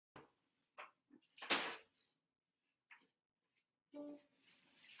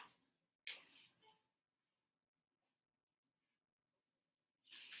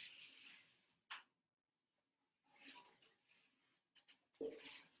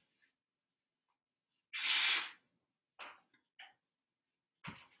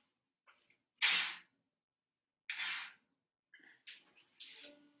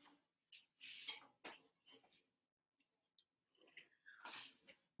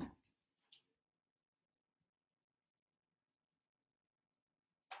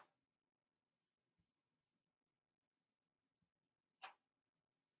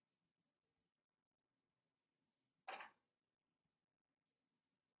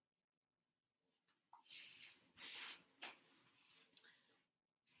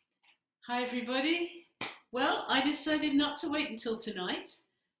Hi everybody. Well, I decided not to wait until tonight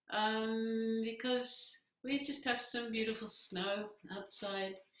because we just have some beautiful snow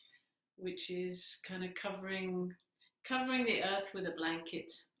outside, which is kind of covering the earth with a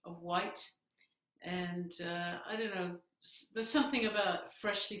blanket of white. And I don't know, there's something about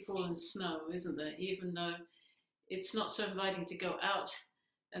freshly fallen snow, isn't there? Even though it's not so inviting to go out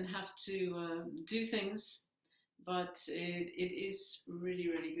and have to do things, but it is really,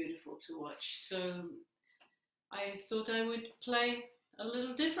 really beautiful to watch. So I thought I would play a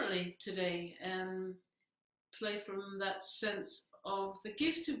little differently today and play from that sense of the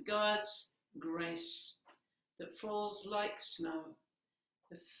gift of God's grace that falls like snow,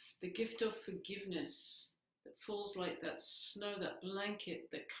 the gift of forgiveness that falls like that snow, that blanket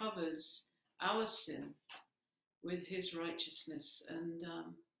that covers our sin with his righteousness. And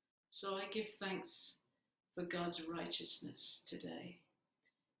so I give thanks for God's righteousness today,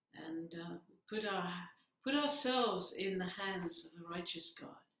 and put ourselves in the hands of the righteous God.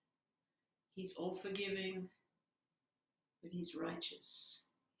 He's all forgiving, but he's righteous.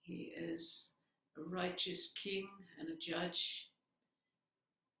 He is a righteous king and a judge,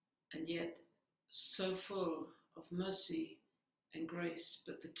 and yet so full of mercy and grace.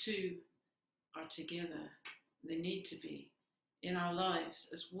 But the two are together. They need to be in our lives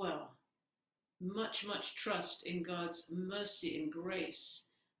as well. Much trust in God's mercy and grace,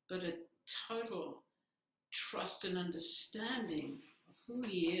 but a total trust and understanding of who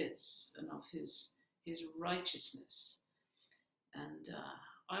he is and of his righteousness. And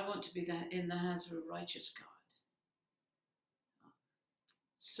I want to be in the hands of a righteous God.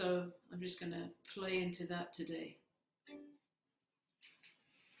 So I'm just going to play into that today.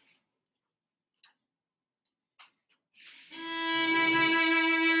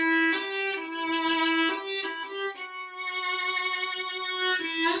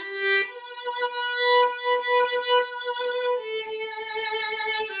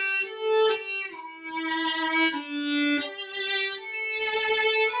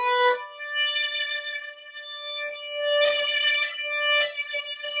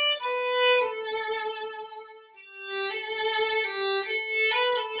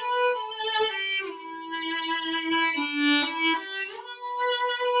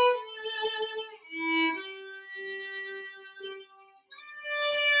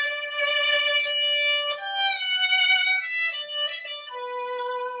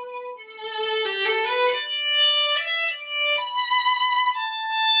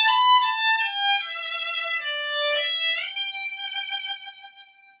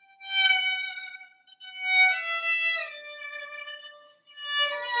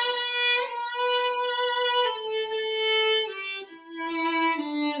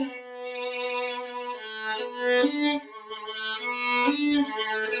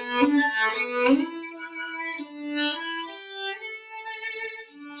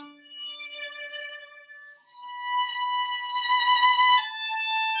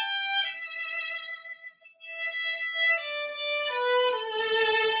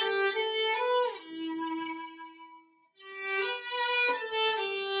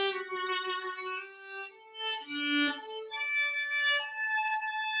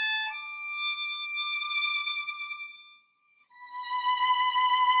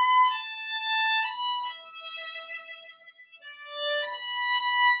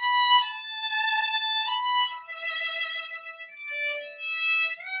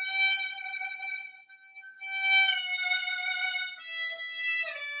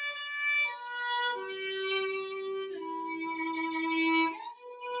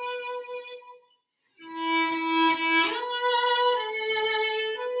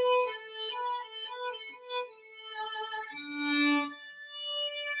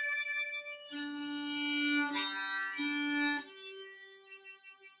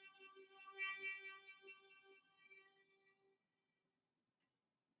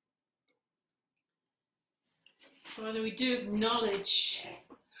 Father, we do acknowledge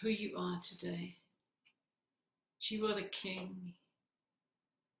who you are today. You are the King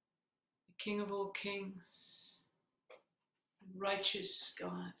of all kings, righteous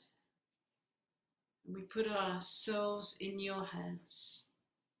God. And we put ourselves in your hands.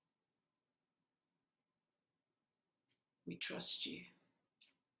 We trust you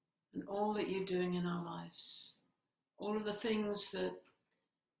and all that you're doing in our lives, all of the things that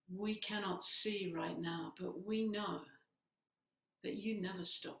we cannot see right now, but we know that you never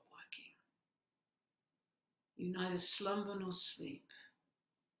stop working. You neither slumber nor sleep.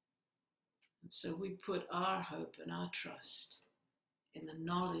 And so we put our hope and our trust in the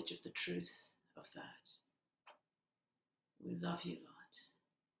knowledge of the truth of that. We love you, Lord.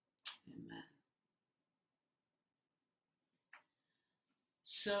 Amen.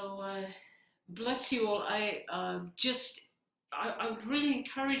 So bless you all. I would really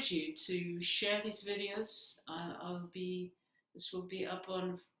encourage you to share these videos. This will be up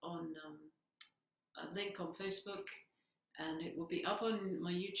on a link on Facebook, and it will be up on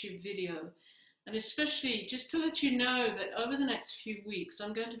my YouTube video. And especially just to let you know that over the next few weeks,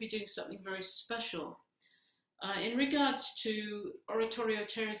 I'm going to be doing something very special in regards to Oratorio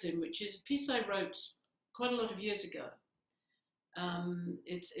Terezin, which is a piece I wrote quite a lot of years ago.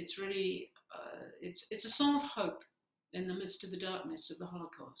 It's really it's a song of hope in the midst of the darkness of the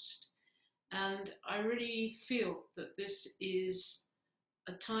Holocaust, and I really feel that this is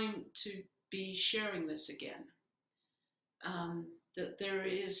a time to be sharing this again. That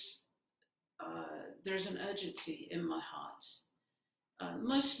there's an urgency in my heart.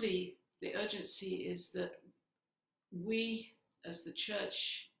 Mostly, the urgency is that we, as the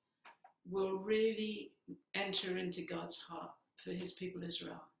church, will really enter into God's heart for his people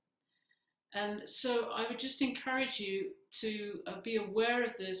Israel. And so I would just encourage you to be aware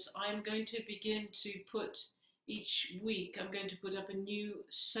of this. I'm going to begin to put each week, I'm going to put up a new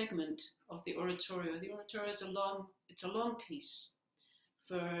segment of the oratorio. The oratorio is a long piece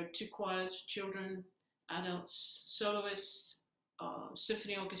for two choirs, children, adults, soloists,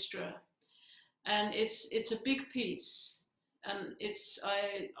 symphony orchestra. And it's a big piece. And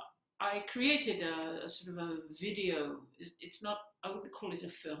I created a sort of a video. It's not, I wouldn't call it a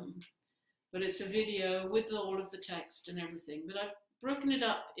film, but it's a video with all of the text and everything. But I've broken it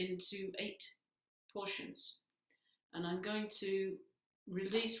up into 8 portions. And I'm going to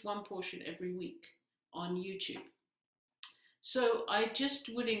release one portion every week on YouTube. So I just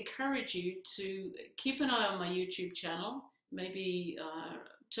would encourage you to keep an eye on my YouTube channel, maybe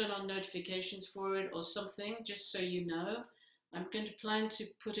turn on notifications for it or something, just so you know. I'm going to plan to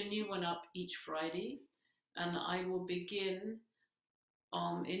put a new one up each Friday, and I will begin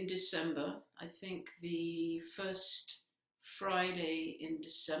in December. I think the first Friday in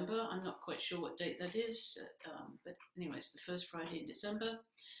December. I'm not quite sure what date that is, but anyway, it's the first Friday in December.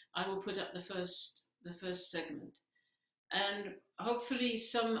 I will put up the first segment, and hopefully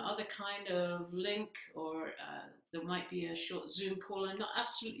some other kind of link, or there might be a short Zoom call. I'm not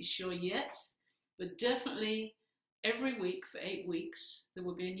absolutely sure yet, but definitely every week for 8 weeks there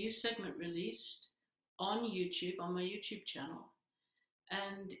will be a new segment released on YouTube, on my YouTube channel,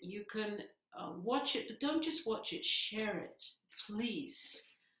 and you can watch it, but don't just watch it, share it, please.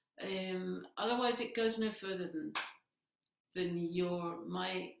 Otherwise it goes no further than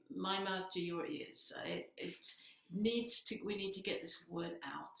my mouth to your ears. We need to get this word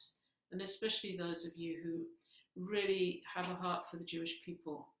out, and especially those of you who really have a heart for the Jewish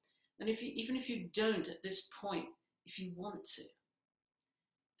people. And even if you don't at this point, if you want to,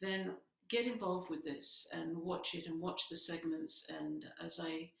 then get involved with this and watch it, and watch the segments, and as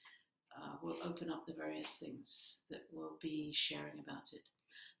I will open up the various things that we'll be sharing about it.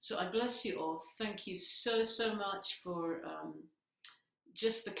 So I bless you all. Thank you so much for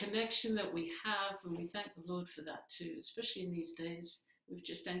just the connection that we have, and we thank the Lord for that too, especially in these days. We've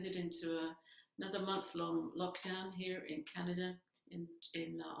just entered into another month-long lockdown here in Canada, in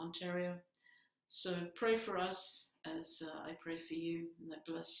Ontario. So pray for us as I pray for you, and I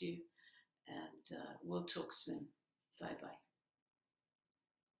bless you, and we'll talk soon. Bye-bye.